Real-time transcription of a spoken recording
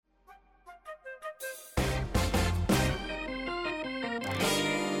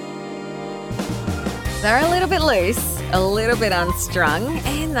They're a little bit loose, a little bit unstrung,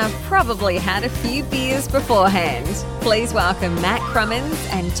 and they've probably had a few beers beforehand. Please welcome Matt Crummins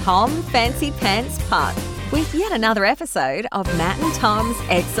and Tom Fancy Pants Putt with yet another episode of Matt and Tom's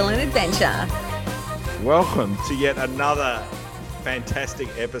Excellent Adventure. Welcome to yet another fantastic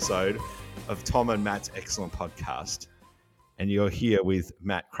episode of Tom and Matt's Excellent Podcast. And you're here with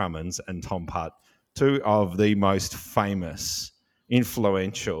Matt Crummins and Tom Putt, two of the most famous,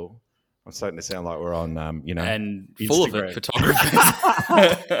 influential, I'm starting to sound like we're on, and Instagram. Full of it photographers.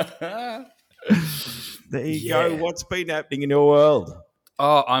 There you go. What's been happening in your world?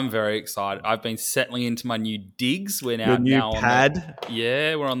 Oh, I'm very excited. I've been settling into my new digs. We're now, Your new now pad?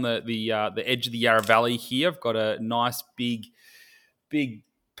 We're on the edge of the Yarra Valley here. I've got a nice big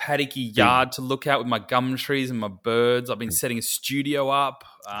paddocky yard to look out with my gum trees and my birds. I've been setting a studio up.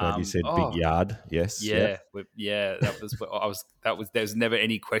 Glad you said big yard. Yes. Yeah. There's never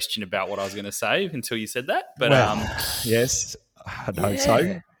any question about what I was going to say until you said that. But yes, I hope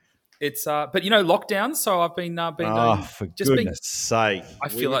so. It's but lockdown. So I've been doing. For goodness sake! I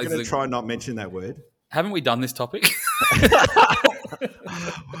feel like going to try and not mention that word. Haven't we done this topic?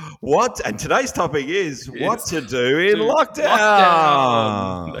 What? And today's topic is what to do in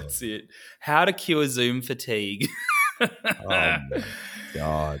lockdown. That's it. How to cure Zoom fatigue. Oh, my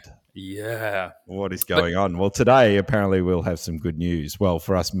God. Yeah. What is going on? Well, today, apparently, we'll have some good news. Well,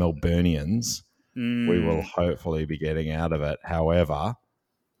 for us Melburnians, we will hopefully be getting out of it. However,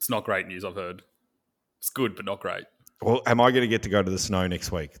 it's not great news, I've heard. It's good, but not great. Well, am I going to get to go to the snow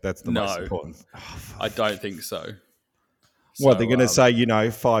next week? That's the most important. I don't think so. What, they're going to say,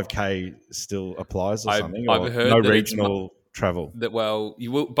 5K still applies or something? I've heard no that regional travel. That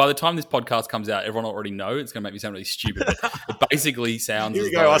you will. By the time this podcast comes out, everyone will already know. It's going to make me sound really stupid. But it basically sounds Here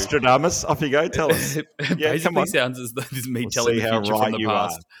you go, Ostradamus. Off you go. Tell us. It basically sounds as though this is me telling the future from the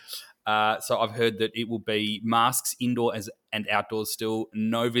past. So I've heard that it will be masks indoor and outdoors still,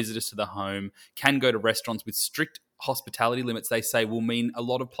 no visitors to the home, can go to restaurants with strict hospitality limits, they say, will mean a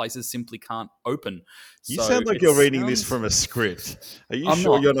lot of places simply can't open. You sound like you're reading this from a script. Are you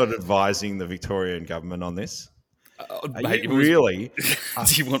sure you're not advising the Victorian government on this? Are you really?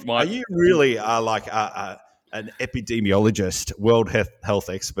 Do you want my? Are you really like an epidemiologist, world health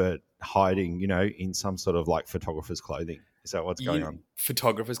expert, hiding, in some sort of like photographer's clothing? Is that what's going on?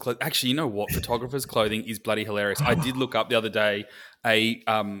 Photographer's clothing. Actually, you know what? Photographer's clothing is bloody hilarious. I did look up the other day I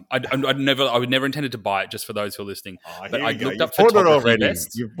would never intended to buy it, just for those who are listening. But I looked up photography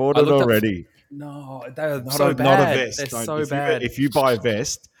vests. You've bought it already. No, they're so bad. Not a vest. They're so bad. If you buy a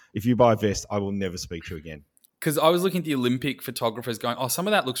vest, I will never speak to you again. Because I was looking at the Olympic photographers going, some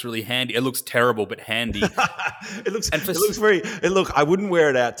of that looks really handy. It looks terrible, but handy. I wouldn't wear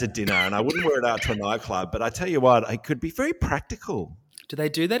it out to dinner and I wouldn't wear it out to a nightclub, but I tell you what, it could be very practical. Do they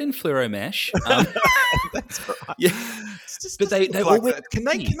do that in fluoro mesh? That's right. Yeah. But they like that. Can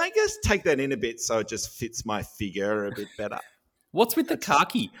they just take that in a bit so it just fits my figure a bit better? What's with the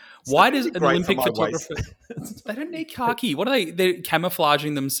khaki? Why does an Olympic photographer... They don't need khaki. What are they? They're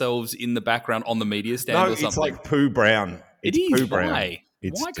camouflaging themselves in the background on the media stand or something. No, it's like poo brown. It is. Poo brown. Why?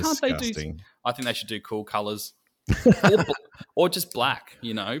 It's Why can't disgusting. They do... I think they should do cool colours. or just black,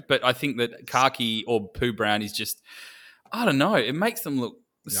 But I think that khaki or poo brown is just... I don't know. It makes them look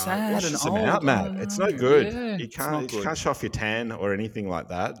sad and old. Out, Matt. It's no good. Yeah, you can't show off your tan or anything like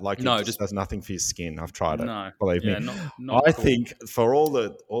that. Like, it just does nothing for your skin. I've tried it. No, believe me. I think for all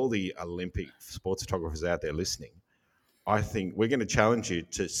the Olympic sports photographers out there listening, I think we're going to challenge you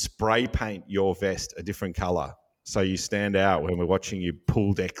to spray paint your vest a different color so you stand out when we're watching you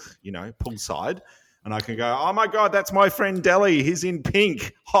pull deck, pull side. And I can go, oh my God, that's my friend Delhi. He's in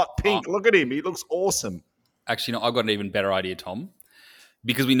pink, hot pink. Look at him. He looks awesome. Actually, no, I've got an even better idea, Tom.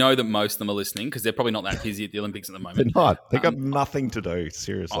 Because we know that most of them are listening, because they're probably not that busy at the Olympics at the moment. They're not. They've got nothing to do.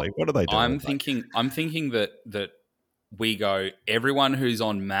 Seriously, what are they doing? I'm thinking that we go. Everyone who's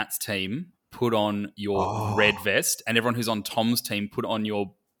on Matt's team, put on your red vest, and everyone who's on Tom's team, put on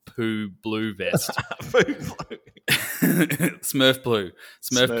your poo blue vest. Poo blue. Smurf blue.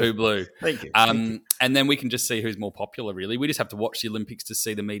 Smurf poo blue. Thank you. And then we can just see who's more popular. Really, we just have to watch the Olympics to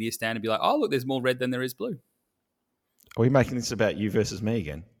see the media stand and be like, oh look, there's more red than there is blue. Are we making this about you versus me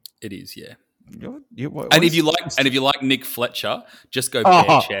again? It is, yeah. And if you like Nick Fletcher, just go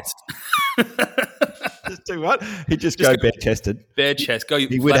bare chest. Just do what? He'd just go bare chested. Bare chest. Go.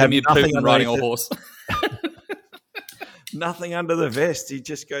 He would have nothing riding a horse. Nothing under the vest. He'd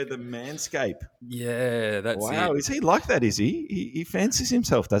just go the manscape. Yeah, that's it. Wow, is he like that? Is he? He fancies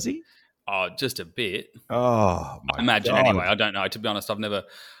himself, does he? Oh, just a bit. Oh, my I imagine God. anyway. I don't know. To be honest, I've never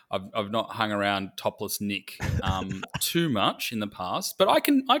I've not hung around topless Nick too much in the past, but I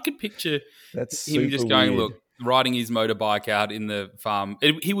could picture him just going, look, riding his motorbike out in the farm.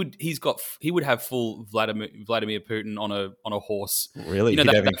 He would have full Vladimir Putin on a horse. Really? You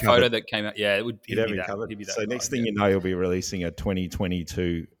know that photo that came out? Yeah, he'd be that. So next thing you know, he'll be releasing a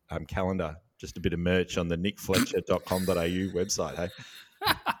 2022 calendar, just a bit of merch on the nickfletcher.com.au website, hey?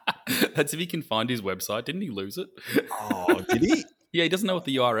 That's if he can find his website. Didn't he lose it? Oh, did he? Yeah, he doesn't know what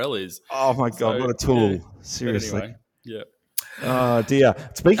the URL is. Oh my God, what a tool. Yeah. Seriously. Anyway, yeah. Oh dear.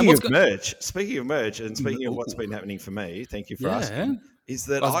 Speaking of merch, and speaking of what's been happening for me, thank you for asking, is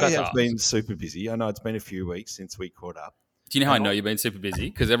that I have been super busy. I know it's been a few weeks since we caught up. Do you know how I know you've been super busy?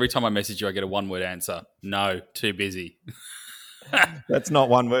 Because every time I message you, I get a one-word answer. No, too busy. That's not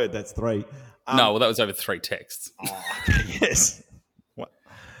one word, that's three. No, well, that was over 3 texts. Oh, yes. What?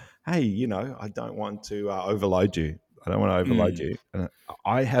 Hey, I don't want to overload you. I don't want to overload you.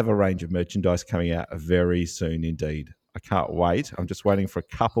 I have a range of merchandise coming out very soon indeed. I can't wait. I'm just waiting for a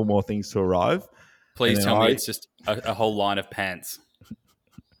couple more things to arrive. Please tell me it's just a whole line of pants.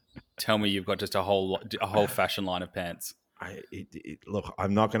 Tell me you've got just a whole fashion line of pants. Look,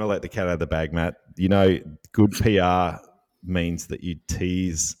 I'm not going to let the cat out of the bag, Matt. Good PR means that you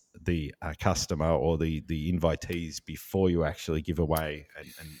tease the customer or the invitees before you actually give away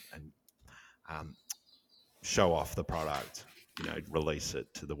and show off the product, release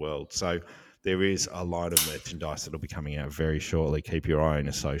it to the world. So there is a lot of merchandise that will be coming out very shortly. Keep your eye on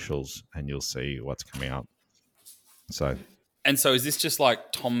your socials and you'll see what's coming up. So is this just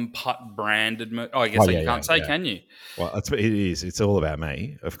like Tom Putt branded merch? Oh, I guess you can't say, can you? Well, it is. It's all about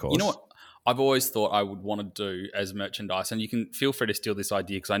me, of course. You know what? I've always thought I would want to do as merchandise, and you can feel free to steal this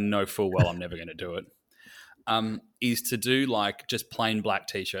idea because I know full well I'm never going to do it, is to do like just plain black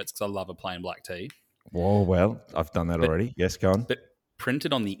T-shirts because I love a plain black tee. Oh, well, I've done that already. Yes, go on. But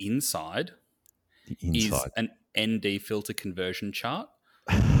printed on the inside is an ND filter conversion chart.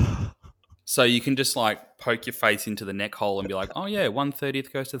 So you can just like poke your face into the neck hole and be like, oh yeah,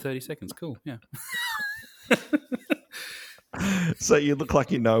 1/30 goes to 30 seconds. Cool, yeah. So you look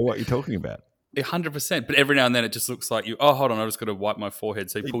like you know what you're talking about. 100%. But every now and then it just looks like hold on, I just got to wipe my forehead.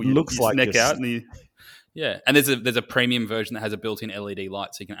 So you pull your neck out. And and there's a premium version that has a built-in LED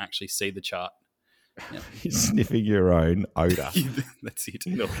light so you can actually see the chart. Yeah. You're sniffing your own odor. That's it.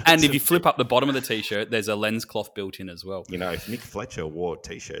 And if you flip up the bottom of the T-shirt, there's a lens cloth built in as well. If Nick Fletcher wore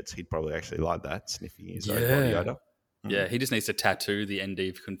T-shirts, he'd probably actually like that, sniffing his own body odor. Yeah, he just needs to tattoo the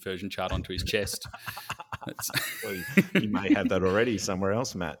ND conversion chart onto his chest. Well, you may have that already somewhere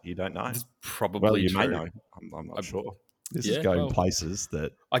else, Matt. You don't know. It's probably well, you true. may know. I'm not sure. This is going places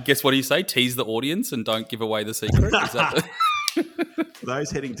that... I guess what do you say? Tease the audience and don't give away the secret? Is that For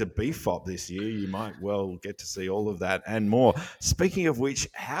those heading to BFOP this year, you might well get to see all of that and more. Speaking of which,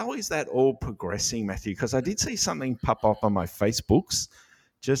 how is that all progressing, Matthew? Because I did see something pop up on my Facebooks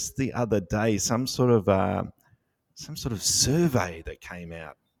just the other day, some sort of survey that came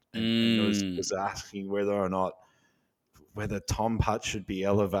out and was asking whether Tom Putt should be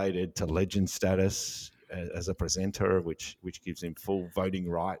elevated to legend status as a presenter, which gives him full voting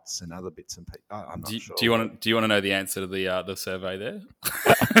rights and other bits and pieces. I'm not sure. Do you want to know the answer to the survey there?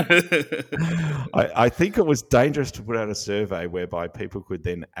 I think it was dangerous to put out a survey whereby people could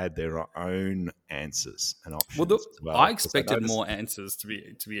then add their own answers and options. I expected more answers to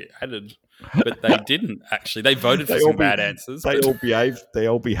be added, but they didn't actually. They voted for some bad answers. They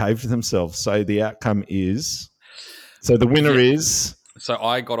all behaved themselves. So the outcome is. So the winner is. So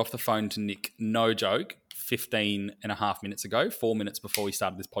I got off the phone to Nick, no joke, 15 and a half minutes ago, 4 minutes before we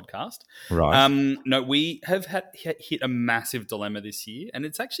started this podcast. Right. No, we have hit a massive dilemma this year, and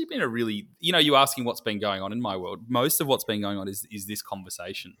it's actually been a really, you asking what's been going on in my world. Most of what's been going on is this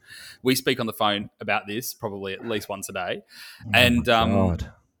conversation. We speak on the phone about this probably at least once a day.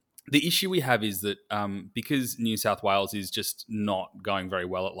 God. The issue we have is that because New South Wales is just not going very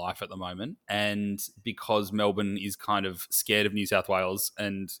well at life at the moment, and because Melbourne is kind of scared of New South Wales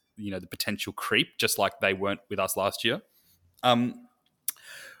and the potential creep, just like they weren't with us last year,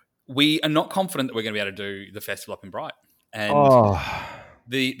 we are not confident that we're going to be able to do the festival up in Bright. And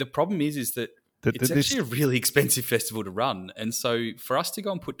the problem is that it's actually a really expensive festival to run, and so for us to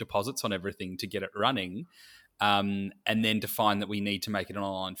go and put deposits on everything to get it running. And then to find that we need to make it an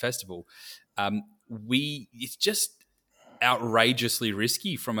online festival, it's just outrageously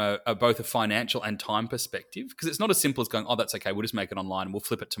risky from both a financial and time perspective, because it's not as simple as going, oh, that's okay, we'll just make it online and we'll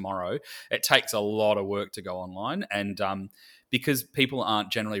flip it tomorrow. It takes a lot of work to go online, and because people aren't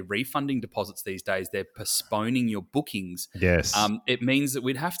generally refunding deposits these days, they're postponing your bookings. Yes. It means that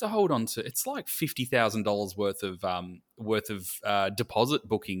we'd have to hold on to, it's like $50,000 worth of deposit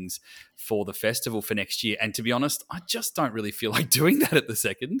bookings for the festival for next year. And to be honest, I just don't really feel like doing that at the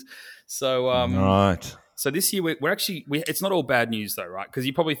second. So, right. So this year we're actually it's not all bad news though, right? Because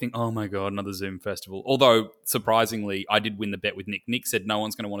you probably think, oh my God, another Zoom festival. Although surprisingly, I did win the bet with Nick. Nick said no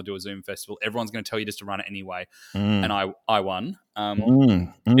one's going to want to do a Zoom festival. Everyone's going to tell you just to run it anyway, and I won.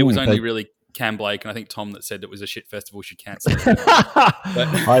 It was only really Cam Blake and I think Tom that said it was a shit festival. We should cancel it.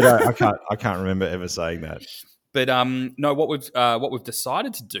 I can't remember ever saying that. But no, what we've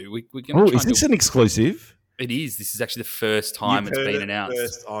decided to do, we're going to. Is this an exclusive? It is. This is actually the first time it's been announced.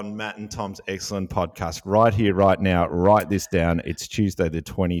 First on Matt and Tom's excellent podcast, right here, right now. Write this down. It's Tuesday, the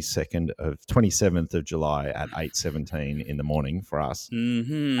 27th of July at 8:17 in the morning for us.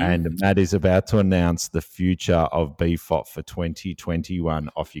 Mm-hmm. And Matt is about to announce the future of BFOP for 2021.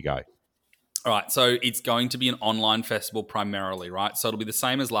 Off you go. All right, so it's going to be an online festival primarily, right? So it'll be the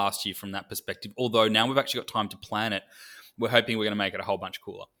same as last year from that perspective. Although now we've actually got time to plan it, we're hoping we're going to make it a whole bunch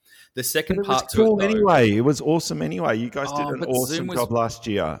cooler. The second part to cool it, though, anyway. It was awesome anyway. You guys did an awesome job last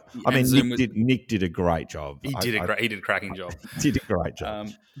year. I mean, Nick did a great job. He did a cracking job. Did a great job.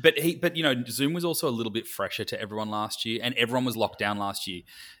 But you know, Zoom was also a little bit fresher to everyone last year, and everyone was locked down last year.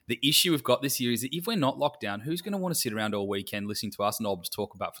 The issue we've got this year is that if we're not locked down, who's going to want to sit around all weekend listening to us knobs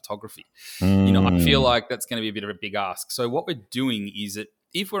talk about photography? You know, I feel like that's going to be a bit of a big ask. So what we're doing is that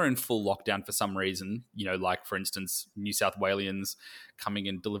if we're in full lockdown for some reason, you know, like for instance, New South Walians coming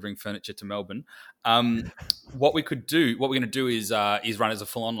and delivering furniture to Melbourne, what we're going to do is run as a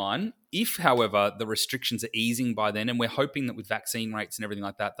full online. If, however, the restrictions are easing by then, and we're hoping that with vaccine rates and everything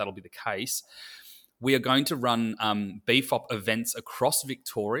like that, that'll be the case, we are going to run BFOP events across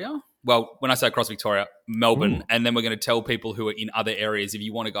Victoria. Well, when I say across Victoria, Melbourne, and then we're going to tell people who are in other areas, if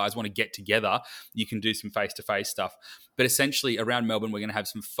you want to get together, you can do some face-to-face stuff. But essentially around Melbourne, we're going to have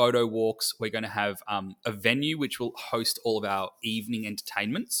some photo walks. We're going to have a venue which will host all of our evening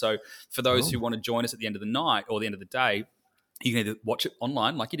entertainment. So for those who want to join us at the end of the night or the end of the day, you can either watch it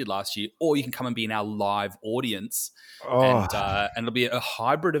online like you did last year, or you can come and be in our live audience, and it'll be a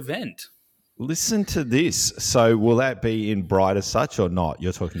hybrid event. Listen to this. So will that be in Bright as such or not?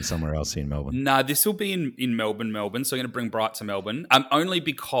 You're talking somewhere else in Melbourne. No, this will be in Melbourne. So we're going to bring Bright to Melbourne, only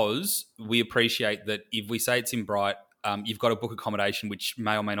because we appreciate that if we say it's in Bright, you've got to book accommodation, which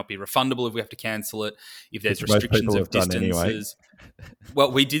may or may not be refundable if we have to cancel it, if there's restrictions of distances. Anyway.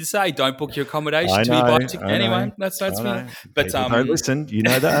 Well, we did say don't book your accommodation until you buy a ticket. Anyway, that's me. But don't listen. You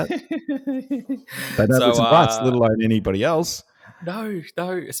know that. They don't listen to us, let alone anybody else. No,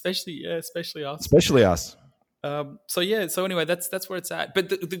 especially us. Especially us. So anyway, that's where it's at.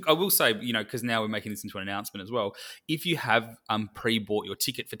 But I will say, you know, because now we're making this into an announcement as well. If you have pre-bought your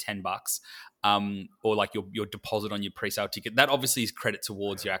ticket for $10, or like your deposit on your pre-sale ticket, that obviously is credit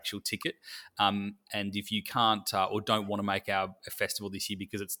towards your actual ticket. And if you can't or don't want to make a festival this year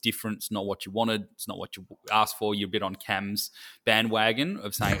because it's different, it's not what you wanted, it's not what you asked for, you're a bit on Cam's bandwagon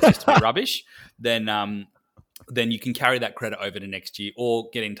of saying it's just to be rubbish, then you can carry that credit over to next year or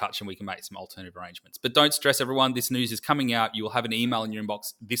get in touch and we can make some alternative arrangements. But don't stress, everyone. This news is coming out. You will have an email in your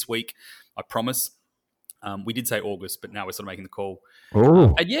inbox this week, I promise. We did say August, but now we're sort of making the call.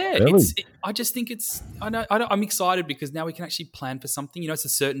 Oh, and yeah, really? I just think I'm excited because now we can actually plan for something. You know, it's the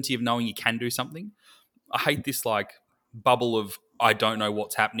certainty of knowing you can do something. I hate this like bubble of I don't know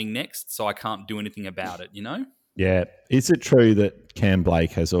what's happening next, so I can't do anything about it, you know? Yeah. Is it true that Cam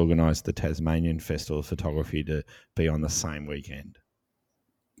Blake has organised the Tasmanian Festival of Photography to be on the same weekend?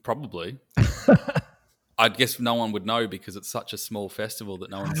 Probably. I guess no one would know because it's such a small festival that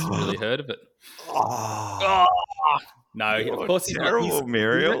no one's really heard of it. No, of course he's terrible,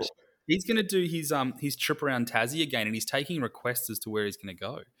 Muriel. He's going to do his trip around Tassie again, and he's taking requests as to where he's going to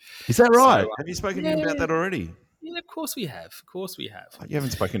go. Is that right? Have you spoken to him about that already? Yeah, of course we have. You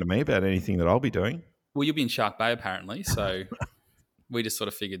haven't spoken to me about anything that I'll be doing. Well, you'll be in Shark Bay apparently, so we just sort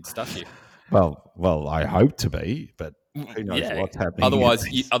of figured stuff you. Well, I hope to be, but who knows what's happening.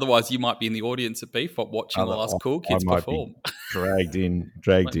 Otherwise, you might be in the audience at BFOP watching all us cool kids perform. Dragged in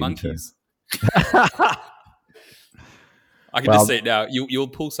monkeys. I can just see it now. You'll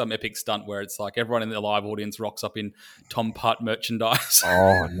pull some epic stunt where it's like everyone in the live audience rocks up in Tom Putt merchandise.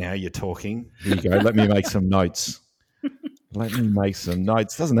 Oh, now you're talking. Here you go. Let me make some notes. Doesn't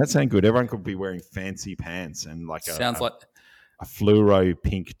that sound good? Everyone could be wearing fancy pants and like a fluoro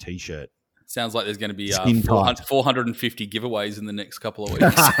pink T-shirt. Sounds like there's going to be 450 giveaways in the next couple of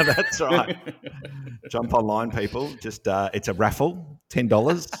weeks. That's right. Jump online, people. Just it's a raffle,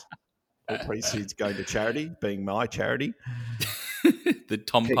 $10. All proceeds going to charity, being my charity. The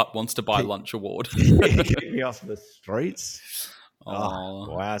Tom Putt wants to buy lunch award. Get me off the streets. Oh,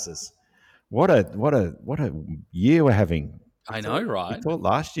 wowzers! What a year we're having. I know, right? I thought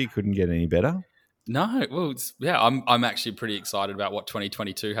last year couldn't get any better. No, well, I'm actually pretty excited about what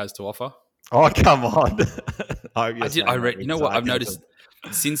 2022 has to offer. Oh, come on! You know what I've noticed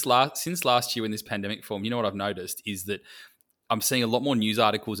since last year when this pandemic formed. You know what I've noticed is that I'm seeing a lot more news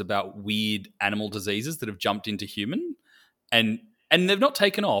articles about weird animal diseases that have jumped into human, and they've not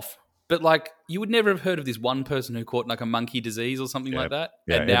taken off. But like, you would never have heard of this one person who caught like a monkey disease or something like that.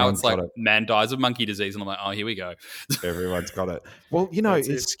 Yeah, and now it's like man dies of monkey disease. And I'm like, oh, here we go. Everyone's got it. Well, you know,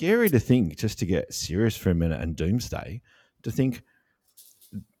 it's scary to think, just to get serious for a minute and doomsday, to think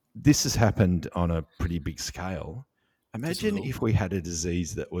this has happened on a pretty big scale. Imagine if we had a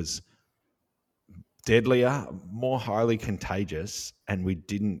disease that was deadlier, more highly contagious, and we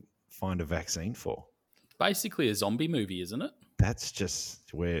didn't find a vaccine for. Basically a zombie movie, isn't it? That's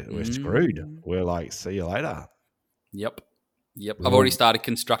just we're screwed. We're like, see you later. Yep. I've already started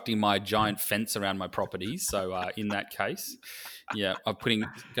constructing my giant fence around my property. So in that case, yeah, I'm going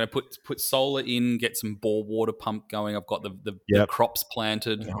to put solar in, get some bore water pump going. I've got the crops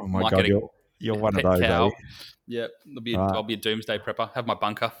planted. Oh my God, you're one of those. Cow. Yeah, I'll be a doomsday prepper. Have my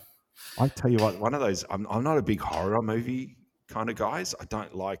bunker. I tell you what, one of those. I'm not a big horror movie kind of guys.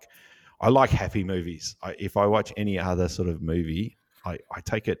 I like happy movies. If I watch any other sort of movie, I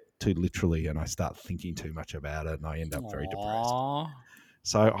take it too literally and I start thinking too much about it and I end up very depressed.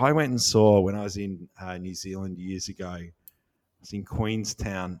 So I went and saw, when I was in New Zealand years ago, I was in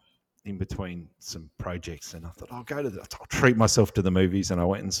Queenstown in between some projects and I thought, I'll treat myself to the movies, and I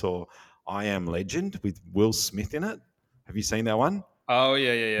went and saw I Am Legend with Will Smith in it. Have you seen that one? Oh,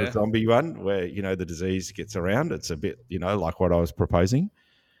 yeah. The zombie one where, the disease gets around. It's a bit, like what I was proposing.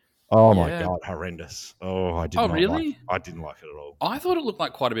 Oh my God, horrendous! Oh, I didn't. Really? I didn't like it at all. I thought it looked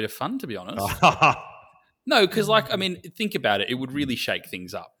like quite a bit of fun, to be honest. No, because think about it. It would really shake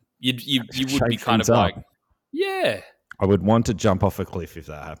things up. You would be kind of like, yeah. I would want to jump off a cliff if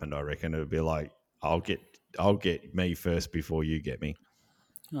that happened. I reckon it would be like, I'll get me first before you get me.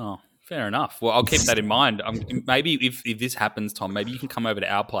 Oh, fair enough. Well, I'll keep that in mind. Maybe if this happens, Tom, maybe you can come over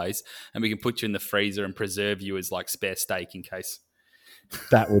to our place and we can put you in the freezer and preserve you as like spare steak in case.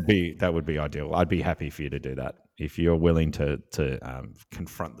 That would be ideal. I'd be happy for you to do that if you're willing to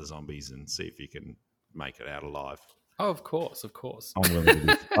confront the zombies and see if you can make it out alive. Oh, of course. I'm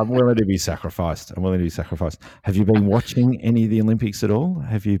willing to be sacrificed. Have you been watching any of the Olympics at all?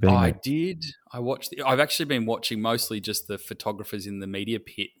 Have you been? I did. I've actually been watching mostly just the photographers in the media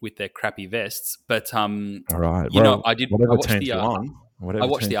pit with their crappy vests. But all right. I did. I watched the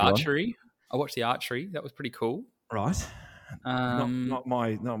archery. I watched the archery. That was pretty cool. Right. Not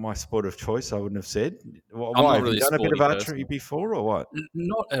my sport of choice, I wouldn't have said. Why? I'm not really have you done a bit of archery before or what?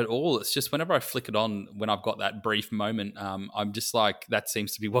 Not at all. It's just whenever I flick it on, when I've got that brief moment, I'm just like, that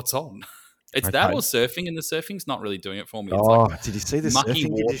seems to be what's on. It's okay. That or surfing, and the surfing's not really doing it for me. It's did you see the mucky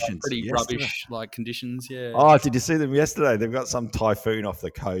surfing water, conditions? Pretty rubbish conditions, yeah. Oh, did you see them yesterday? They've got some typhoon off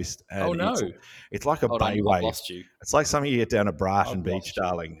the coast. And it's like a bay wave. I've lost you. It's like something you get down at Brashen Beach,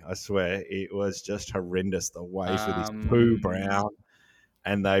 darling. I swear, it was just horrendous. The waves were this poo brown,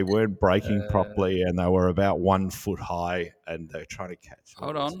 and they weren't breaking properly, and they were about 1 foot high, and they're trying to catch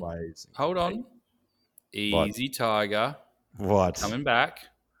those waves. Hold on. Easy, Tiger. What? Coming back.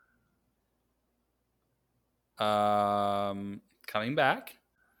 Coming back.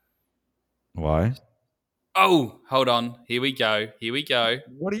 Why? Oh, hold on. Here we go.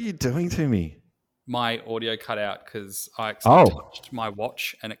 What are you doing to me? My audio cut out because I accidentally touched my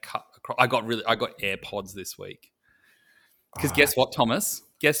watch and it cut across. I got AirPods this week. Because guess what, Thomas?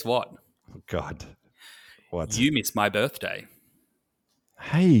 Guess what? Oh, God. What? You missed my birthday.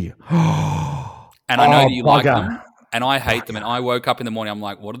 Hey. And I know you like them. And I hate them. And I woke up in the morning, I'm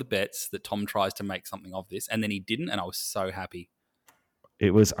like, what are the bets that Tom tries to make something of this? And then he didn't, and I was so happy.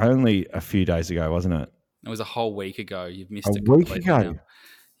 It was only a few days ago, wasn't it? It was a whole week ago. You've missed it. A week ago? Now.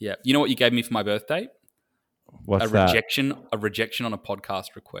 Yeah. You know what you gave me for my birthday? What's that? A rejection on a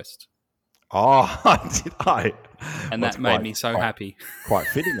podcast request. Oh, did I? And that made me so happy. Quite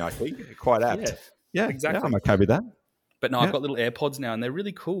fitting, I think. Quite apt. Yeah, exactly. Yeah, I'm okay with that. But no, I've got little AirPods now, and they're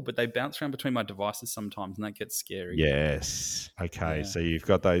really cool, but they bounce around between my devices sometimes, and that gets scary. Yes. Okay, yeah. So you've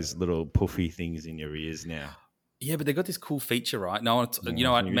got those little puffy things in your ears now. Yeah, but they've got this cool feature, right? No, you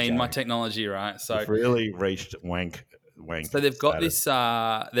know what I mean? My technology, right? So it's really reached wank. So they've got this.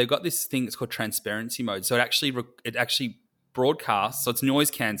 They've got this thing. It's called transparency mode. So it actually broadcasts. So it's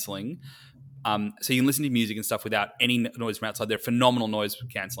noise cancelling, So you can listen to music and stuff without any noise from outside. They're phenomenal noise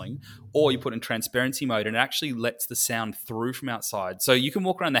cancelling. Or you put in transparency mode and it actually lets the sound through from outside. So you can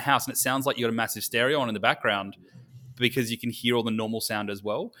walk around the house and it sounds like you got a massive stereo on in the background because you can hear all the normal sound as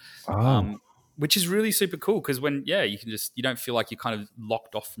well. Which is really super cool because you don't feel like you're kind of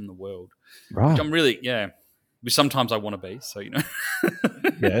locked off from the world. Right. Which I'm really, which sometimes I want to be. So,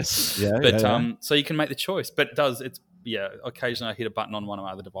 Yes. Yeah. But so you can make the choice. But occasionally I hit a button on one of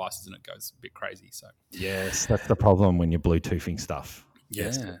my other devices and it goes a bit crazy. So yes, that's the problem when you're Bluetoothing stuff. Yeah.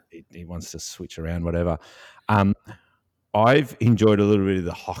 Yes, he wants to switch around, whatever. I've enjoyed a little bit of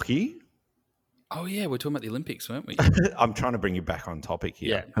the hockey. Oh yeah, we're talking about the Olympics, weren't we? I'm trying to bring you back on topic here.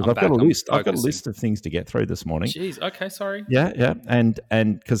 Yeah, I've got a list. I've got a list of things to get through this morning. Jeez, okay, sorry. Yeah, and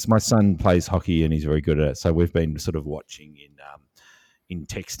because my son plays hockey and he's very good at it, so we've been sort of watching in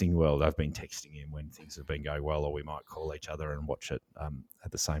texting world. I've been texting him when things have been going well, or we might call each other and watch it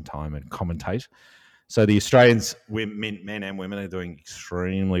at the same time and commentate. So the Australians, men and women, are doing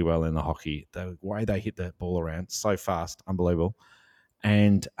extremely well in the hockey. The way they hit the ball around so fast, unbelievable.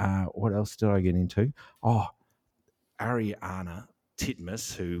 And what else did I get into? Oh, Ariana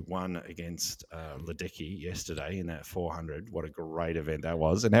Titmus, who won against Ledecky yesterday in that 400. What a great event that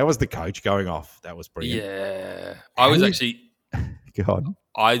was. And how was the coach going off? That was brilliant. Yeah. I was actually... God.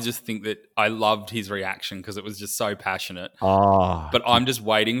 I just think that I loved his reaction because it was just so passionate. Oh. But I'm just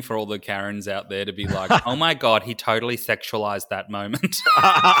waiting for all the Karens out there to be like, oh my God, he totally sexualized that moment.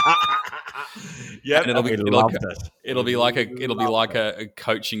 Yeah, it'll be like a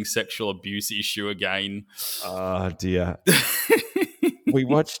coaching sexual abuse issue again. Oh dear. We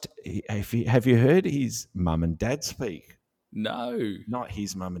watched. Have you heard his mum and dad speak? No, not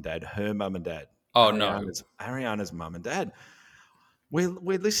his mum and dad. Her mum and dad. Oh Ariana's mum and dad.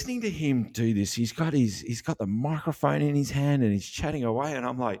 We're listening to him do this. He's got the microphone in his hand and he's chatting away, and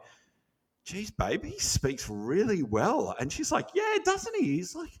I'm like, "Geez, baby, he speaks really well." And she's like, "Yeah, doesn't he?"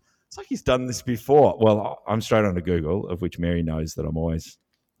 He's like, "It's like he's done this before." Well, I'm straight onto Google, of which Mary knows that I'm always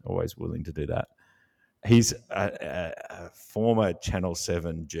willing to do that. He's a former Channel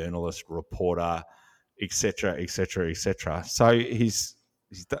 7 journalist, reporter, etc., etc., etc. So he's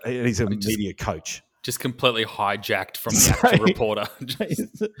a media coach. Just completely hijacked from the actual reporter.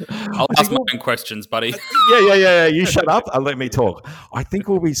 I'll ask my own questions, buddy. Yeah. You shut up and let me talk. I think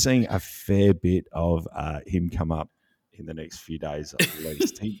we'll be seeing a fair bit of him come up in the next few days at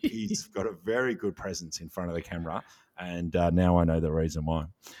least. He's got a very good presence in front of the camera, and now I know the reason why.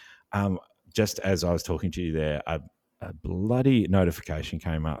 Just as I was talking to you there, a bloody notification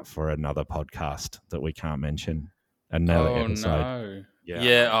came up for another podcast that we can't mention. Another episode. No.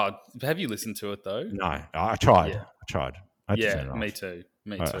 Yeah. Have you listened to it though? No, I tried. Yeah. I tried. Me too.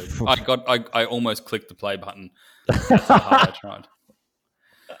 I almost clicked the play button. That's how hard I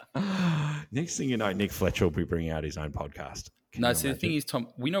tried. Next thing you know, Nick Fletcher will be bringing out his own podcast. The thing is, Tom,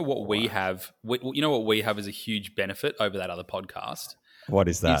 we know what we have. You know what we have as a huge benefit over that other podcast. What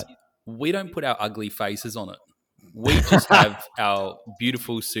is that? We don't put our ugly faces on it. We just have our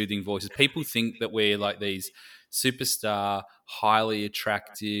beautiful, soothing voices. People think that we're like these superstar, highly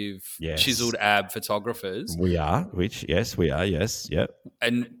attractive, chiseled ab photographers. We are, yes, we are, yes, yep.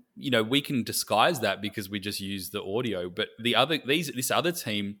 And we can disguise that because we just use the audio. But this other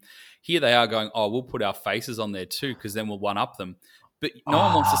team, here they are going, oh, we'll put our faces on there too because then we'll one up them. But no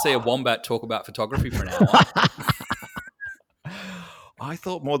one wants to see a wombat talk about photography for an hour. I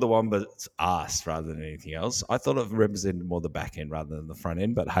thought more the wombat's ass rather than anything else. I thought it represented more the back end rather than the front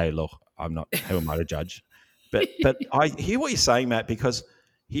end. But hey, look, who am I to judge? But I hear what you're saying, Matt, because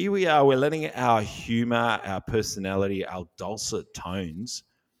here we are, we're letting our humour, our personality, our dulcet tones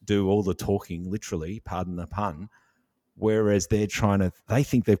do all the talking, literally, pardon the pun, whereas they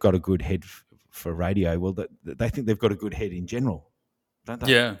think they've got a good head for radio. Well, they think they've got a good head in general, don't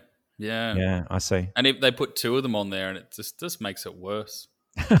they? Yeah. Yeah, I see. And if they put two of them on there and it just makes it worse.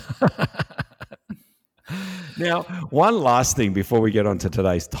 Now, one last thing before we get on to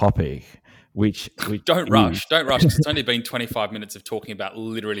today's topic, which Don't rush. It's only been 25 minutes of talking about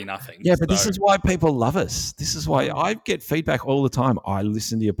literally nothing. Yeah, but this is why people love us. This is why I get feedback all the time. I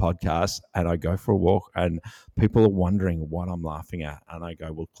listen to your podcast and I go for a walk and people are wondering what I'm laughing at. And I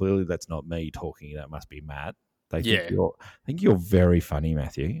go, well, clearly that's not me talking. That must be Matt. I think you're very funny,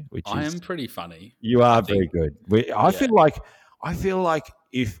 Matthew. I am pretty funny. You are very good. I feel like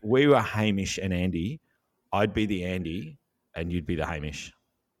if we were Hamish and Andy, I'd be the Andy and you'd be the Hamish.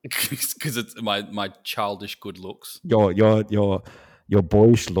 Because it's my childish good looks. Your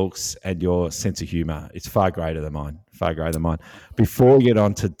boyish looks and your sense of humour. It's far greater than mine. Before we get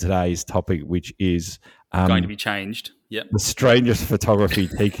on to today's topic, which is going to be changed. Yep. The strangest photography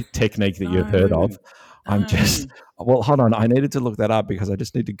technique that you've heard of. I'm just hold on. I needed to look that up because I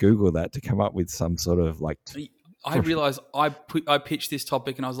just need to Google that to come up with some sort of like. I realized I pitched this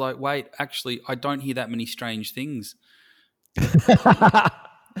topic and I was like, wait, actually, I don't hear that many strange things.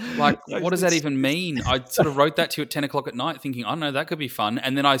 Like, what does that even mean? I sort of wrote that to you at 10 o'clock at night thinking, oh, no, that could be fun.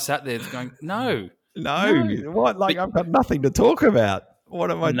 And then I sat there going, no. What? Like, I've got nothing to talk about. What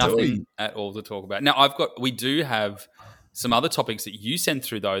am I doing? Nothing at all to talk about. Now, we do have some other topics that you sent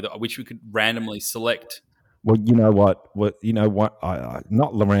through, though, which we could randomly select. Well, you know what?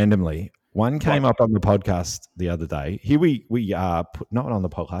 Not randomly. One came up on the podcast the other day. Here we put not on the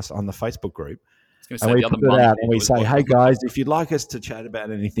podcast, on the Facebook group. And we put it out and we say, hey, guys, if you'd like us to chat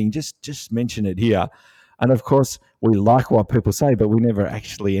about anything, just mention it here. And, of course, we like what people say, but we never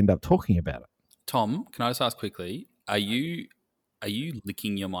actually end up talking about it. Tom, can I just ask quickly, are you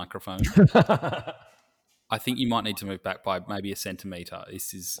licking your microphone? I think you might need to move back by maybe a centimetre.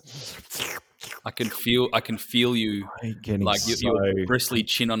 This is... I can feel you like your bristly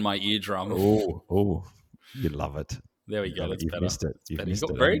chin on my eardrum. Oh, you love it. There we go. That's better. Missed it. You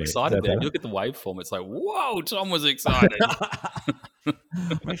got very excited there. You look at the waveform. It's like, whoa, Tom was excited.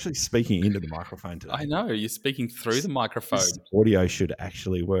 I'm actually speaking into the microphone today. I know. You're speaking through the microphone. This audio should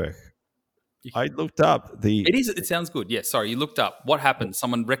actually work. I looked up It sounds good. Yeah, sorry. You looked up. What happened?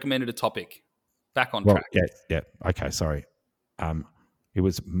 Someone recommended a topic. Back on track. Yeah. Okay, sorry. It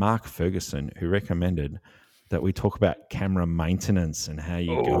was Mark Ferguson who recommended that we talk about camera maintenance and how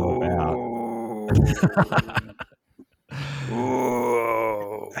you go about...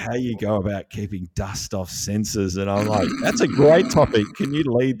 how you go about keeping dust off sensors. And I'm like, that's a great topic. Can you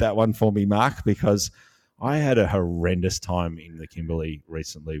lead that one for me, Mark? Because I had a horrendous time in the Kimberley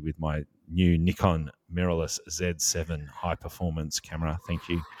recently with my new Nikon mirrorless Z7 high performance camera. Thank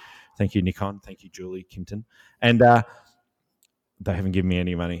you, Nikon. Thank you, Julie Kimpton. And they haven't given me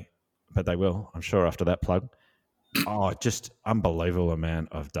any money, but they will, I'm sure, after that plug. Oh, just unbelievable amount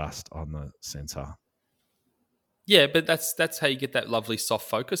of dust on the sensor. Yeah, but that's how you get that lovely soft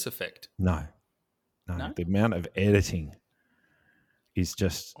focus effect. No. The amount of editing is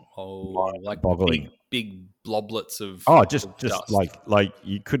just like boggling. Big bloblets of just dust. like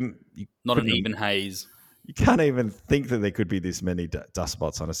you couldn't an even haze. You can't even think that there could be this many dust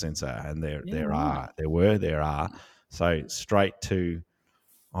spots on a sensor, and there are. So straight to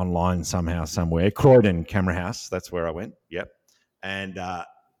online somehow, somewhere. Croydon Camera House, that's where I went. Yep. And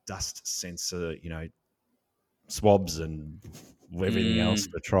dust sensor, swabs and everything else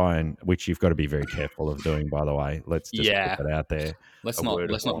to try and, which you've got to be very careful of doing, by the way. Let's just put it out there. Let's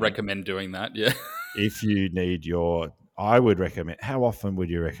not recommend doing that. Yeah. If you need I would recommend, how often would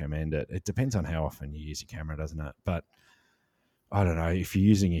you recommend it? It depends on how often you use your camera, doesn't it? But I don't know, if you're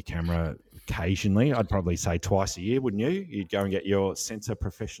using your camera occasionally, I'd probably say twice a year, wouldn't you? You'd go and get your sensor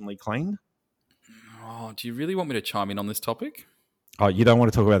professionally cleaned. Oh, do you really want me to chime in on this topic? Oh, you don't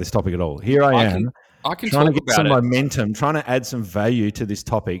want to talk about this topic at all. Here I am. I can trying talk to get about some it. momentum, trying to add some value to this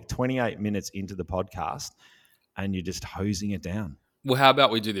topic, 28 minutes into the podcast, and you're just hosing it down. Well, how about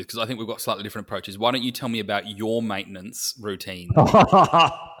we do this? Because I think we've got slightly different approaches. Why don't you tell me about your maintenance routine,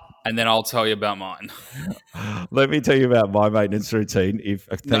 and then I'll tell you about mine. Let me tell you about my maintenance routine. With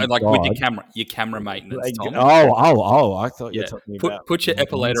your camera maintenance, Tom. I thought you were talking about... Put your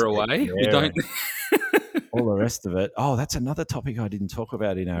epilator away. Yeah. We don't... All the rest of it. Oh, that's another topic I didn't talk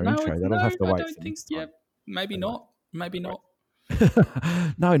about in our intro. That'll have to wait for next time. Yeah, maybe not.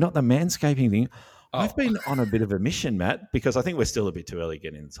 No, not the manscaping thing. I've been on a bit of a mission, Matt, because I think we're still a bit too early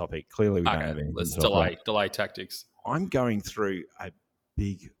getting in the topic. Clearly, we don't have anything. Let's to talk about. delay tactics. I'm going through a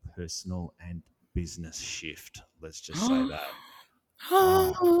big personal and business shift. Let's just say that.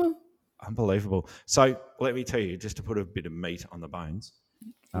 Unbelievable. So let me tell you, just to put a bit of meat on the bones.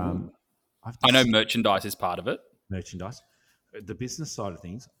 I know merchandise is part of it. Merchandise. The business side of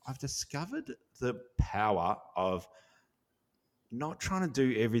things, I've discovered the power of not trying to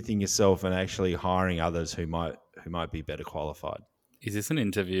do everything yourself and actually hiring others who might be better qualified. Is this an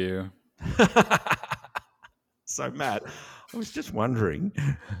interview? So, Matt, I was just wondering.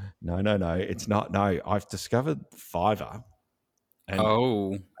 No, it's not. No, I've discovered Fiverr.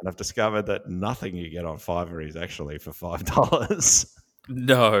 And I've discovered that nothing you get on Fiverr is actually for $5.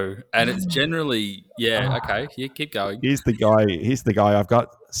 No, and it's generally, okay, keep going. Here's the guy. I've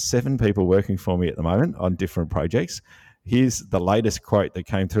got 7 people working for me at the moment on different projects. Here's the latest quote that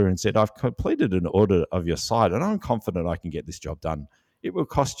came through and said, I've completed an audit of your site and I'm confident I can get this job done. It will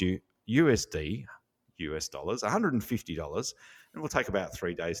cost you US dollars, $150, and will take about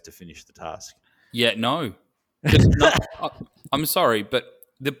 3 days to finish the task. Yeah, no. I'm sorry, but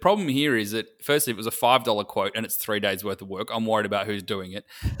The problem here is that, firstly, it was a $5 quote and it's 3 days worth of work. I'm worried about who's doing it.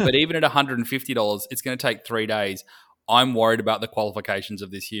 But even at $150, it's going to take 3 days. I'm worried about the qualifications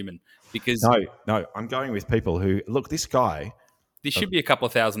of this human because no, I'm going with people who look. This guy, this should be a couple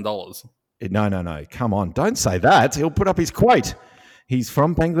of $1,000s. No. Come on, don't say that. He'll put up his quote. He's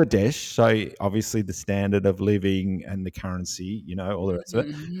from Bangladesh, so obviously the standard of living and the currency, all the rest of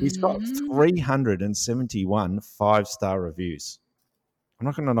it. He's got 371 5-star reviews. I'm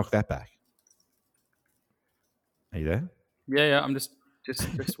not going to knock that back. Are you there? Yeah. I'm just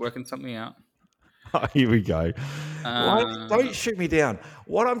working something out. Oh, here we go. Don't shoot me down.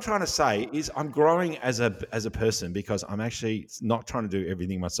 What I'm trying to say is I'm growing as a person because I'm actually not trying to do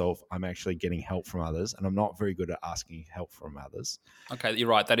everything myself. I'm actually getting help from others, and I'm not very good at asking help from others. Okay, you're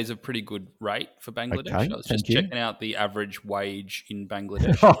right. That is a pretty good rate for Bangladesh. Okay, I was just checking out the average wage in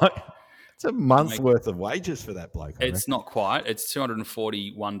Bangladesh. It's a month's worth of wages for that bloke. It's not quite. It's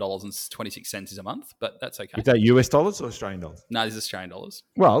 $241.26 a month, but that's okay. Is that US dollars or Australian dollars? No, these are Australian dollars.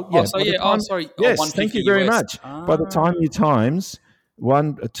 Well, yeah. Sorry. Yes, thank you very much. By the time you times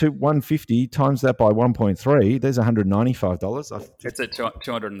 150 times that by 1.3, there's $195. It's at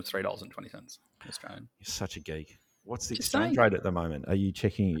 $203.20 Australian. You're such a geek. What's the exchange rate at the moment? Are you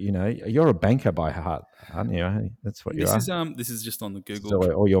checking? You're a banker by heart, aren't you? That's what you are. This is just on the Google. So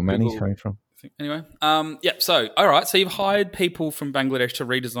where all your money's coming from. Anyway, So, all right. So you've hired people from Bangladesh to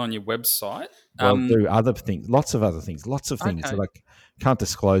redesign your website. Well, do other things, lots of things Okay. that I can't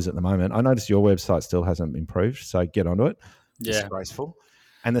disclose at the moment. I noticed your website still hasn't improved, so get onto it. Yeah. Disgraceful.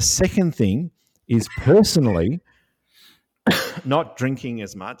 And the second thing is personally not drinking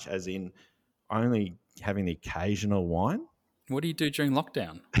as much, as in only having the occasional wine. What do you do during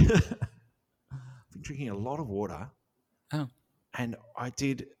lockdown? I've been drinking a lot of water. Oh. And I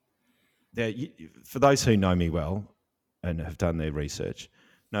did. For those who know me well and have done their research,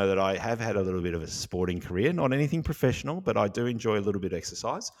 know that I have had a little bit of a sporting career, not anything professional, but I do enjoy a little bit of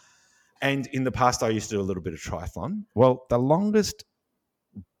exercise. And in the past, I used to do a little bit of triathlon. Well, the longest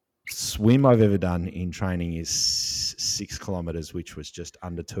swim I've ever done in training is 6 kilometers, which was just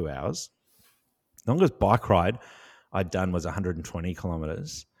under 2 hours. The longest bike ride I'd done was 120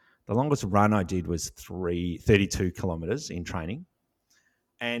 kilometers. The longest run I did was 32 kilometers in training.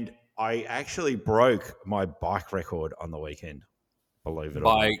 And I actually broke my bike record on the weekend, believe it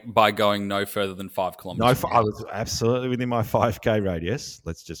or not. By going no further than 5 kilometers. No, I was absolutely within my 5K radius.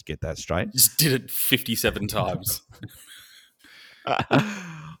 Let's just get that straight. Just did it 57 times.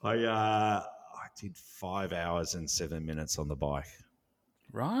 I did 5 hours and 7 minutes on the bike.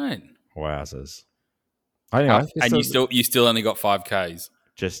 Right. Wowzers. Anyway, and you still only got 5Ks.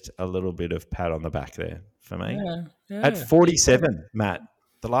 Just a little bit of pat on the back there for me. Yeah. At 47, Matt.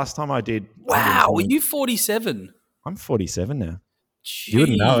 The last time I did. Wow, are you 47? I'm 47 now. Jeez. You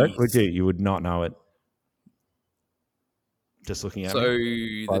wouldn't know it, would you? You would not know it. Just looking at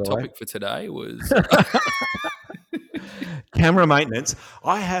me. So the topic for today was camera maintenance.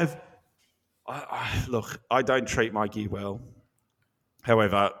 Look, I don't treat my gear well.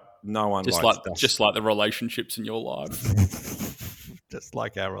 However, no one just like the relationships in your life. Just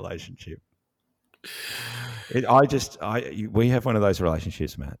like our relationship. We have one of those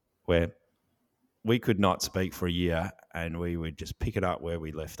relationships, Matt, where we could not speak for a year and we would just pick it up where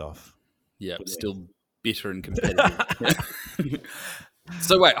we left off. Yeah, still bitter and competitive.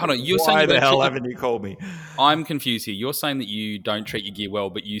 So wait, hold on. Why the hell haven't you called me? I'm confused here. You're saying that you don't treat your gear well,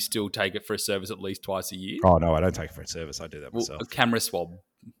 but you still take it for a service at least twice a year? Oh, no, I don't take it for a service. I do that myself. A camera swab.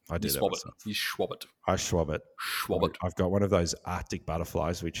 I do that myself. You swab it. I swab it. Swab it. I've got one of those Arctic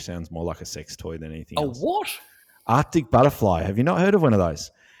butterflies, which sounds more like a sex toy than anything else. Oh, what? Arctic butterfly. Have you not heard of one of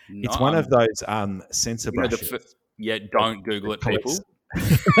those? No, it's one of those sensor brushes. Don't Google it, people.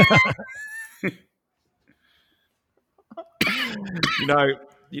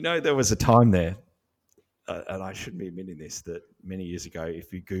 There was a time there, and I shouldn't be admitting this, that many years ago,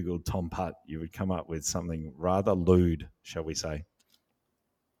 if you Googled Tom Putt, you would come up with something rather lewd, shall we say.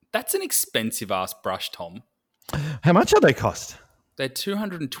 That's an expensive ass brush, Tom. How much are they cost? They're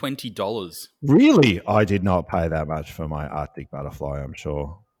 $220. Really? I did not pay that much for my Arctic butterfly, I'm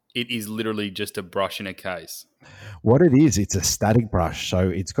sure. It is literally just a brush in a case. What it is, it's a static brush. So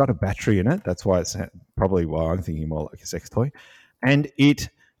it's got a battery in it. That's why it's probably why I'm thinking more like a sex toy. And it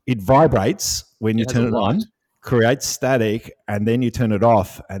vibrates when you turn it on, creates static, and then you turn it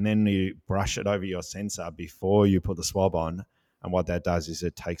off, and then you brush it over your sensor before you put the swab on. And what that does is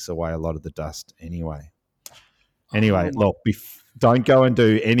it takes away a lot of the dust anyway. Look, don't go and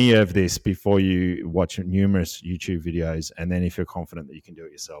do any of this before you watch numerous YouTube videos. And then if you're confident that you can do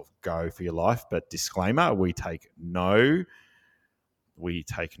it yourself, go for your life. But disclaimer, we take no we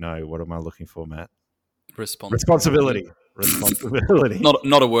take no. What am I looking for, Matt? Responsibility.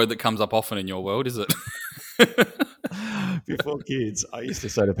 Not a word that comes up often in your world, is it? Before kids, I used to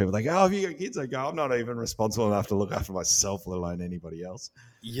say to people, they go, "Oh, have you got kids?" I go, "I'm not even responsible enough to look after myself, let alone anybody else."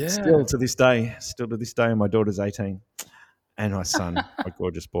 Yeah. Still to this day, my daughter's 18, and my son, my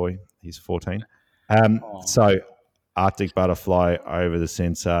gorgeous boy, he's 14. So Arctic butterfly over the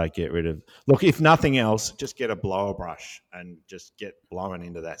sensor, get rid of... Look, if nothing else, just get a blower brush and just get blowing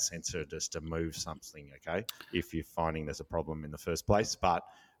into that sensor just to move something, okay, if you're finding there's a problem in the first place. But,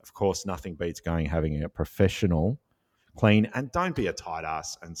 of course, nothing beats having a professional clean. And don't be a tight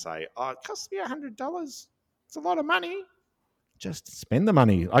ass and say, "Oh, it costs me $100. It's a lot of money." Just spend the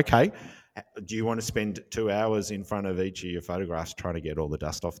money. Okay. Do you want to spend 2 hours in front of each of your photographs trying to get all the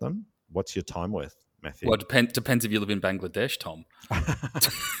dust off them? What's your time worth, Matthew? Well, it depends if you live in Bangladesh, Tom.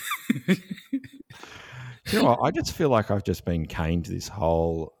 You know what? I just feel like I've just been caned this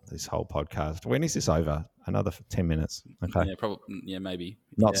whole podcast. When is this over? Another 10 minutes. Okay. Yeah, probably. Yeah, maybe.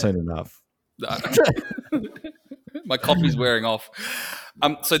 Not soon enough. My coffee's wearing off.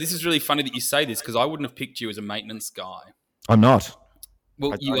 So this is really funny that you say this because I wouldn't have picked you as a maintenance guy. I'm not.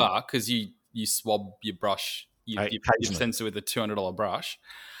 Well, you are because you swab your brush, your sensor with a $200 brush.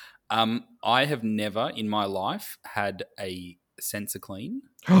 I have never in my life had a sensor clean.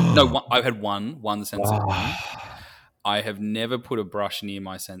 No, I've had one sensor clean. I have never put a brush near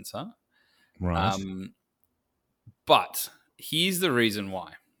my sensor. Right. But here's the reason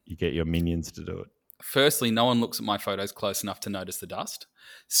why. You get your minions to do it. Firstly, no one looks at my photos close enough to notice the dust.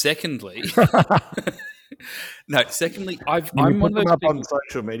 Secondly, I'm one of those up on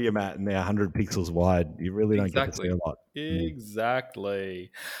social media, Matt, and they're 100 pixels wide. You really don't get to see a lot.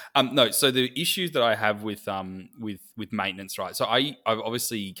 Exactly. No, so the issues that I have with maintenance, right? So I've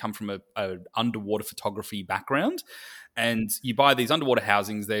obviously come from a underwater photography background, and you buy these underwater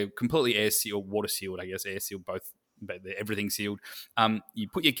housings. They're completely air sealed, water sealed. I guess air sealed, both. But everything's sealed. You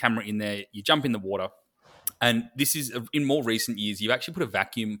put your camera in there, you jump in the water, and this is in more recent years. You've actually put a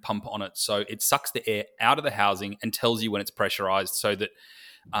vacuum pump on it, so it sucks the air out of the housing and tells you when it's pressurized, so that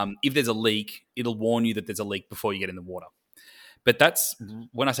if there's a leak, it'll warn you that there's a leak before you get in the water. But that's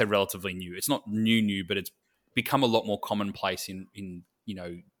when I say relatively new. It's not new, but it's become a lot more commonplace in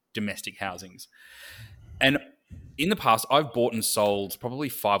domestic housings. And in the past, I've bought and sold probably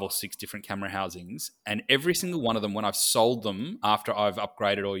 5 or 6 different camera housings, and every single one of them, when I've sold them after I've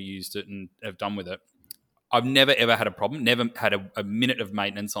upgraded or used it and have done with it, I've never, ever had a problem, never had a minute of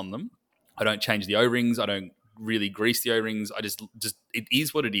maintenance on them. I don't change the O-rings. I don't really grease the O-rings. I just it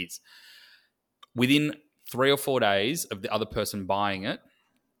is what it is. Within 3 or 4 days of the other person buying it,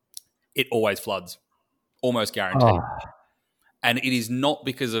 it always floods, almost guaranteed. And it is not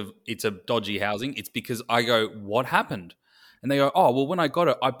because of it's a dodgy housing. It's because I go, "What happened?" And they go, "Oh, well, when I got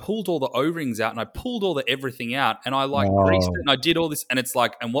it, I pulled all the O-rings out and I pulled all the everything out and I greased it and I did all this." And it's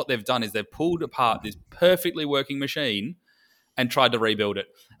like, and what they've done is they've pulled apart this perfectly working machine and tried to rebuild it.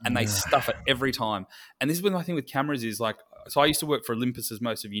 And they stuff it every time. And this is what my thing with cameras is like. So I used to work for Olympus, as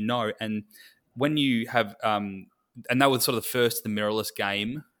most of you know. And when you have, and that was sort of the first, the mirrorless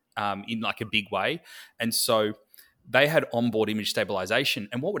game in like a big way. And so they had onboard image stabilization.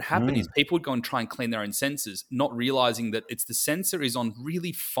 And what would happen is people would go and try and clean their own sensors, not realizing that the sensor is on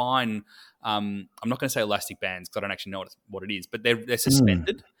really fine, I'm not going to say elastic bands because I don't actually know what it is, but they're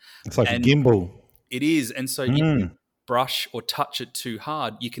suspended. It's like a gimbal. It is. And so if you brush or touch it too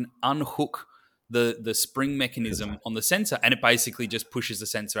hard, you can unhook the spring mechanism on the sensor, and it basically just pushes the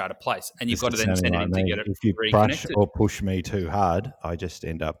sensor out of place. And you've got to then send it in to get it reconnected. If you brush or push me too hard, I just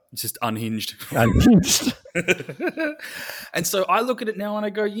end up... It's just unhinged. Unhinged. And so I look at it now and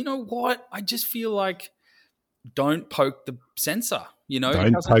I go, you know what? I just feel like don't poke the sensor.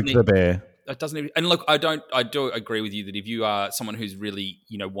 Don't poke the bear. It doesn't even, and look, I do agree with you that if you are someone who's really,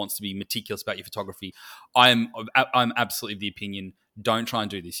 wants to be meticulous about your photography, I'm absolutely of the opinion, don't try and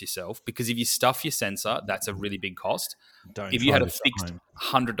do this yourself, because if you stuff your sensor, that's a really big cost. If you had a fixed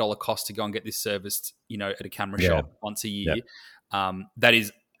 $100 cost to go and get this serviced, at a camera shop once a year, that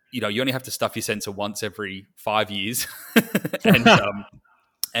is, you only have to stuff your sensor once every 5 years, and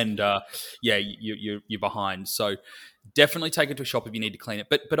you're behind. So definitely take it to a shop if you need to clean it.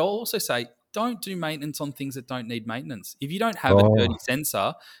 But I'll also say, don't do maintenance on things that don't need maintenance. If you don't have a dirty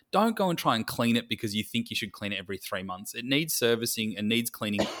sensor, don't go and try and clean it because you think you should clean it every 3 months. It needs servicing and needs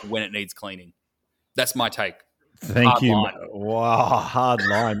cleaning when it needs cleaning. That's my take. Thank you. Wow, hard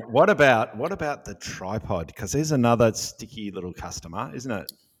line. What about the tripod? Because there's another sticky little customer, isn't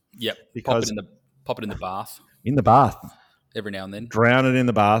it? Yep. Because pop it in the bath. In the bath. every now and then. Drown it in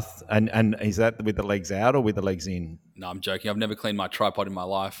the bath. And is that with the legs out or with the legs in? No, I'm joking. I've never cleaned my tripod in my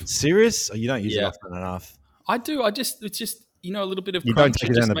life. Serious? You don't use it often enough. I do. It's just, a little bit of you crunch. Don't take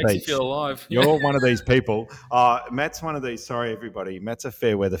it it just down the makes beach. you feel alive. You're one of these people. Matt's one of these. Sorry, everybody. Matt's a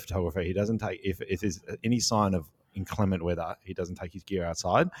fair weather photographer. He doesn't take, if there's any sign of inclement weather, he doesn't take his gear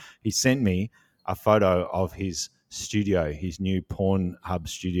outside. He sent me a photo of his studio, his new Pornhub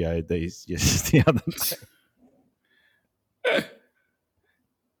studio. Just the other day.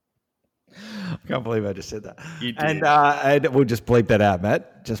 I can't believe I just said that. And we'll just bleep that out,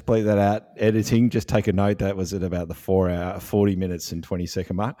 Matt. Just bleep that out. Editing, just take a note. That was at about the 40 minutes and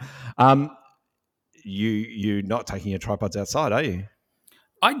 20-second mark. You're not taking your tripods outside, are you?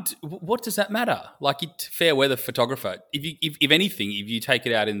 What does that matter? Like, fair weather photographer. If anything, if you take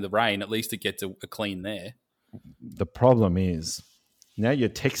it out in the rain, at least it gets a clean there. The problem is now you're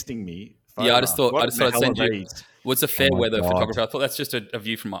texting me. Yeah, I just thought I'd send you. What's a fair weather photographer? I thought that's just a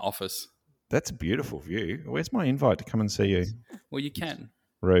view from my office. That's a beautiful view. Where's my invite to come and see you? Well, you can.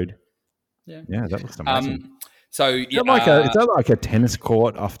 Rude. Yeah. Yeah, that looks amazing. Is that like a tennis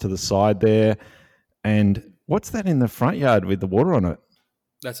court off to the side there? And what's that in the front yard with the water on it?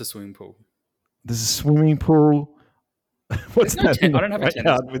 That's a swimming pool. There's a swimming pool. What's that? I don't have a tennis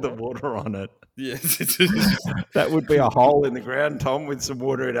yard with the water on it. Yes. That would be a hole in the ground, Tom, with some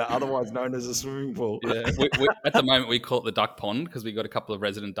water in it, otherwise known as a swimming pool. Yeah. We, at the moment, we call it the duck pond because we've got a couple of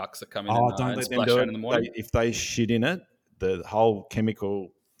resident ducks that come in and splash out in the morning. If they shit in it, the whole chemical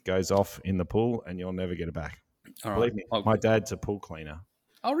goes off in the pool and you'll never get it back. All Believe right. me, my dad's a pool cleaner.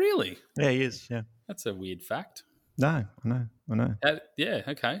 Oh, really? Yeah, he is, yeah. That's a weird fact. No, I know. Yeah,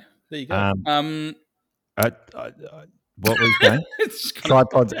 okay. There you go. What were you saying?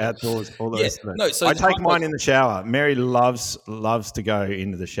 Tripods outdoors, all the rest of it. No, so I take mine in the shower. Mary loves to go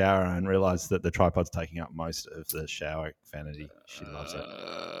into the shower and realise that the tripod's taking up most of the shower vanity. She loves it.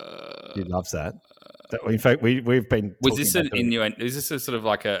 She loves that. In fact, we've been. Was this an innuendo? Is this a sort of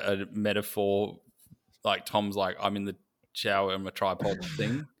like a metaphor? Like Tom's like, I'm in the shower and my tripod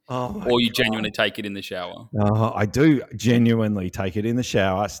thing. Or you genuinely take it in the shower? I do genuinely take it in the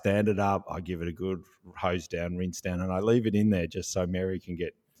shower, stand it up, I give it a good hose down, rinse down, and I leave it in there just so Mary can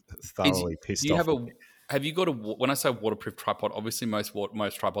get thoroughly pissed off. Have you got when I say waterproof tripod, obviously most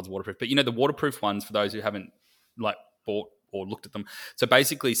tripods are waterproof, but the waterproof ones, for those who haven't bought or looked at them. So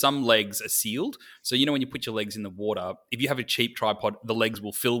basically some legs are sealed. So when you put your legs in the water, if you have a cheap tripod, the legs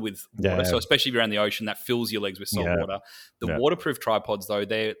will fill with water. Yeah. So especially if you're around the ocean, that fills your legs with salt water. The waterproof tripods, though,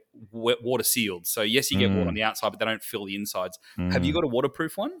 they're water sealed. So yes, you get water on the outside, but they don't fill the insides. Have you got a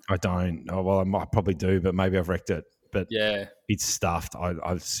waterproof one? I don't. Oh, well, I might probably do, but maybe I've wrecked it. But yeah, it's stuffed.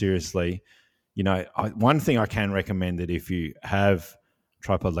 I seriously, one thing I can recommend that if you have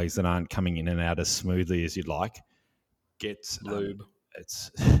tripod legs that aren't coming in and out as smoothly as you'd like, get lube.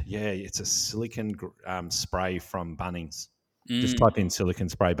 It's a silicone spray from Bunnings. Just type in silicone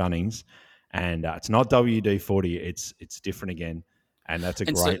spray Bunnings, and it's not WD-40. It's different again, and that's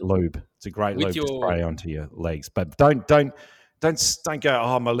great lube. It's a great lube to spray onto your legs. But don't go,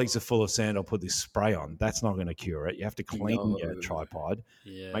 oh, my legs are full of sand, I'll put this spray on. That's not going to cure it. You have to clean your tripod.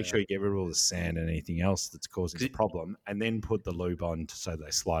 Yeah. Make sure you get rid of all the sand and anything else that's causing the problem, and then put the lube on so they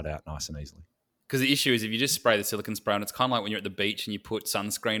slide out nice and easily. Because the issue is if you just spray the silicone spray on, it's kind of like when you're at the beach and you put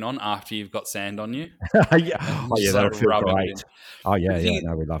sunscreen on after you've got sand on you. That'll feel great. Oh, yeah,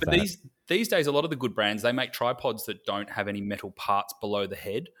 we love that. These days, a lot of the good brands, they make tripods that don't have any metal parts below the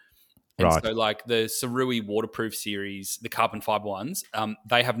head. And so like the Sarui waterproof series, the carbon fiber ones,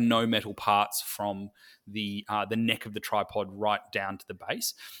 they have no metal parts from the neck of the tripod right down to the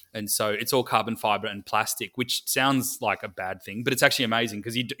base. And so it's all carbon fiber and plastic, which sounds like a bad thing, but it's actually amazing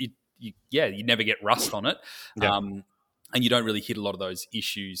because you never get rust on it. Yeah. And you don't really hit a lot of those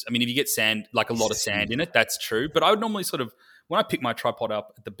issues. I mean, if you get sand, like a lot of sand in it, that's true. But I would normally when I pick my tripod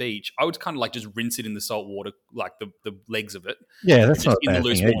up at the beach, I would kind of just rinse it in the salt water, like the legs of it. Yeah, that's not in the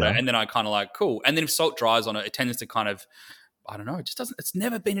loose water. And then I kind of cool. And then if salt dries on it, it tends to kind of, I don't know, it just doesn't, it's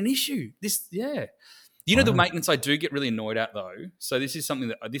never been an issue. The maintenance I do get really annoyed at though. So this is something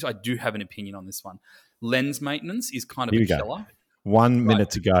that I do have an opinion on this one. Lens maintenance is kind of a killer. 1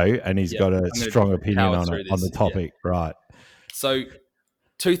 minute to go, and he's got a strong opinion on the topic. Yeah. Right. So,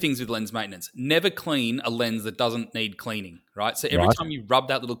 two things with lens maintenance. Never clean a lens that doesn't need cleaning, right? So, every time you rub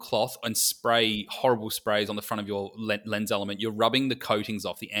that little cloth and spray horrible sprays on the front of your lens element, you're rubbing the coatings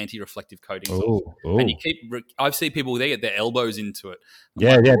off, the anti-reflective coatings off. And I've seen people, they get their elbows into it.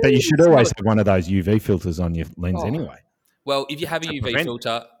 But you should always have one of those UV filters on your lens anyway. Well, if you have a UV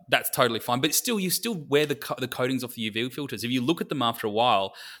filter, that's totally fine. But still, you still wear the coatings off the UV filters. If you look at them after a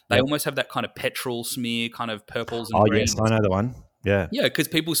while, they almost have that kind of petrol smear, kind of purples and greens. Yes, I know the one. Yeah. Yeah, because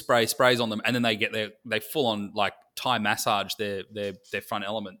people sprays on them, and then they get they full on like Thai massage their front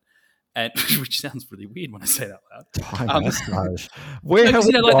element. And which sounds really weird when I say that loud. Massage. Where have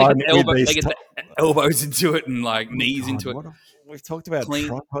they get the elbows into it and like knees into it. We've talked about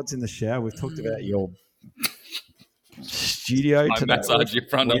tripods in the shower. We've talked about your studio today. Massage your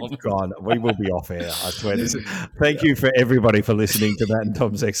front element. God, we will be off air. I swear. Thank you for everybody for listening to Matt and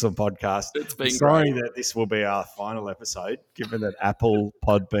Tom's excellent podcast. It's been sorry great. That this will be our final episode, given that Apple,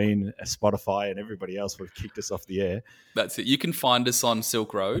 Podbean, Spotify, and everybody else have kicked us off the air. That's it. You can find us on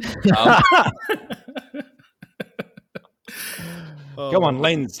Silk Road. Go on,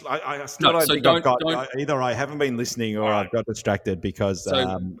 Lens. Either I haven't been listening or I've got distracted because.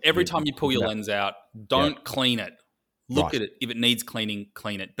 So every time you pull your lens out, don't clean it. Look at it. If it needs cleaning,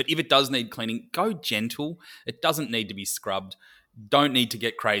 clean it. But if it does need cleaning, go gentle. It doesn't need to be scrubbed. Don't need to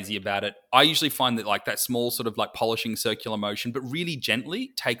get crazy about it. I usually find that like that small sort of like polishing circular motion, but really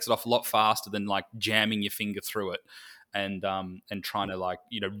gently takes it off a lot faster than like jamming your finger through it and trying to like,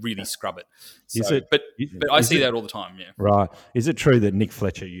 really scrub it. So, but I see that all the time. Yeah. Right. Is it true that Nick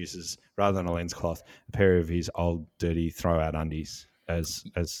Fletcher uses, rather than a lens cloth, a pair of his old dirty throw-out undies as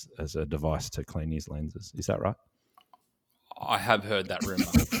a device to clean his lenses? Is that right? I have heard that rumor.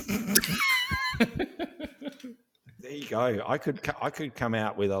 There you go. I could come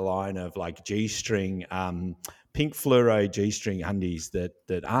out with a line of like G-string, pink fluoro G-string undies that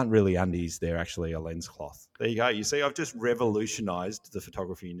aren't really undies. They're actually a lens cloth. There you go. You see, I've just revolutionized the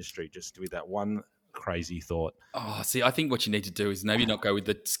photography industry just with that one crazy thought. Oh, see, I think what you need to do is maybe not go with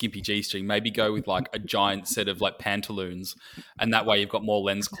the skimpy G-string. Maybe go with like a giant set of like pantaloons, and that way you've got more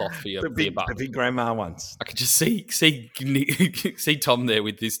lens cloth for your butt. The big grandma ones. I could just see Tom there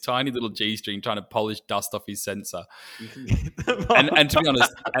with this tiny little G-string trying to polish dust off his sensor. and to be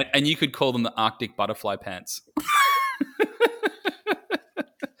honest, and you could call them the Arctic butterfly pants.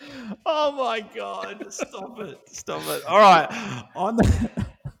 Oh my God! Stop it! All right,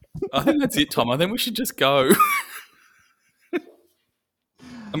 I think that's it, Tom. I think we should just go.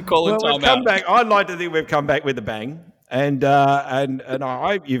 I'm calling Tom out. Back. I'd like to think we've come back with a bang, and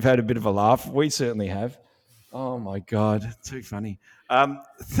I hope you've had a bit of a laugh. We certainly have. Oh my God, too funny.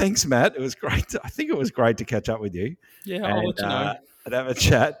 Thanks, Matt. It was great. I think it was great to catch up with you. Yeah, I'll let you know. And have a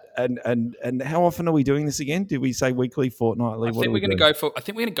chat. And how often are we doing this again? Did we say weekly, fortnightly? I think we're going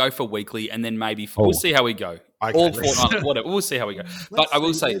to go for weekly, and then maybe we'll see how we go. Okay. All fortnightly, whatever. We'll see how we go. But I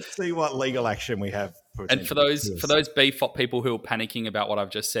will say, let's see what legal action we have. And for those BFOP people who are panicking about what I've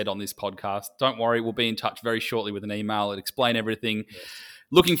just said on this podcast, don't worry. We'll be in touch very shortly with an email and explain everything. Yes.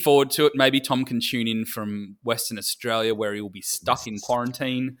 Looking forward to it. Maybe Tom can tune in from Western Australia, where he will be stuck in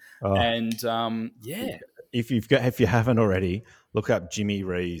quarantine. And if you haven't already, look up Jimmy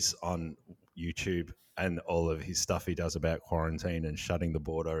Rees on YouTube and all of his stuff he does about quarantine and shutting the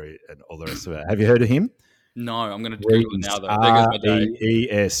border and all the rest of it. Have you heard of him? No, I'm going to Google it now, though. There goes my day.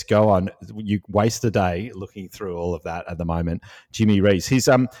 R-E-E-S. Go on. You waste a day looking through all of that at the moment. Jimmy Rees. He's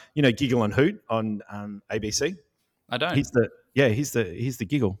Giggle and Hoot on ABC. I don't. He's the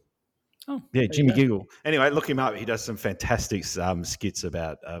Giggle. Oh, yeah, Jimmy Giggle. Anyway, look him up. He does some fantastic skits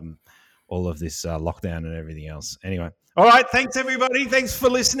about all of this lockdown and everything else. Anyway, all right. Thanks, everybody. Thanks for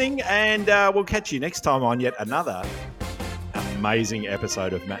listening, and we'll catch you next time on yet another amazing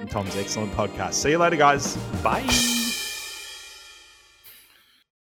episode of Matt and Tom's excellent podcast. See you later, guys. Bye.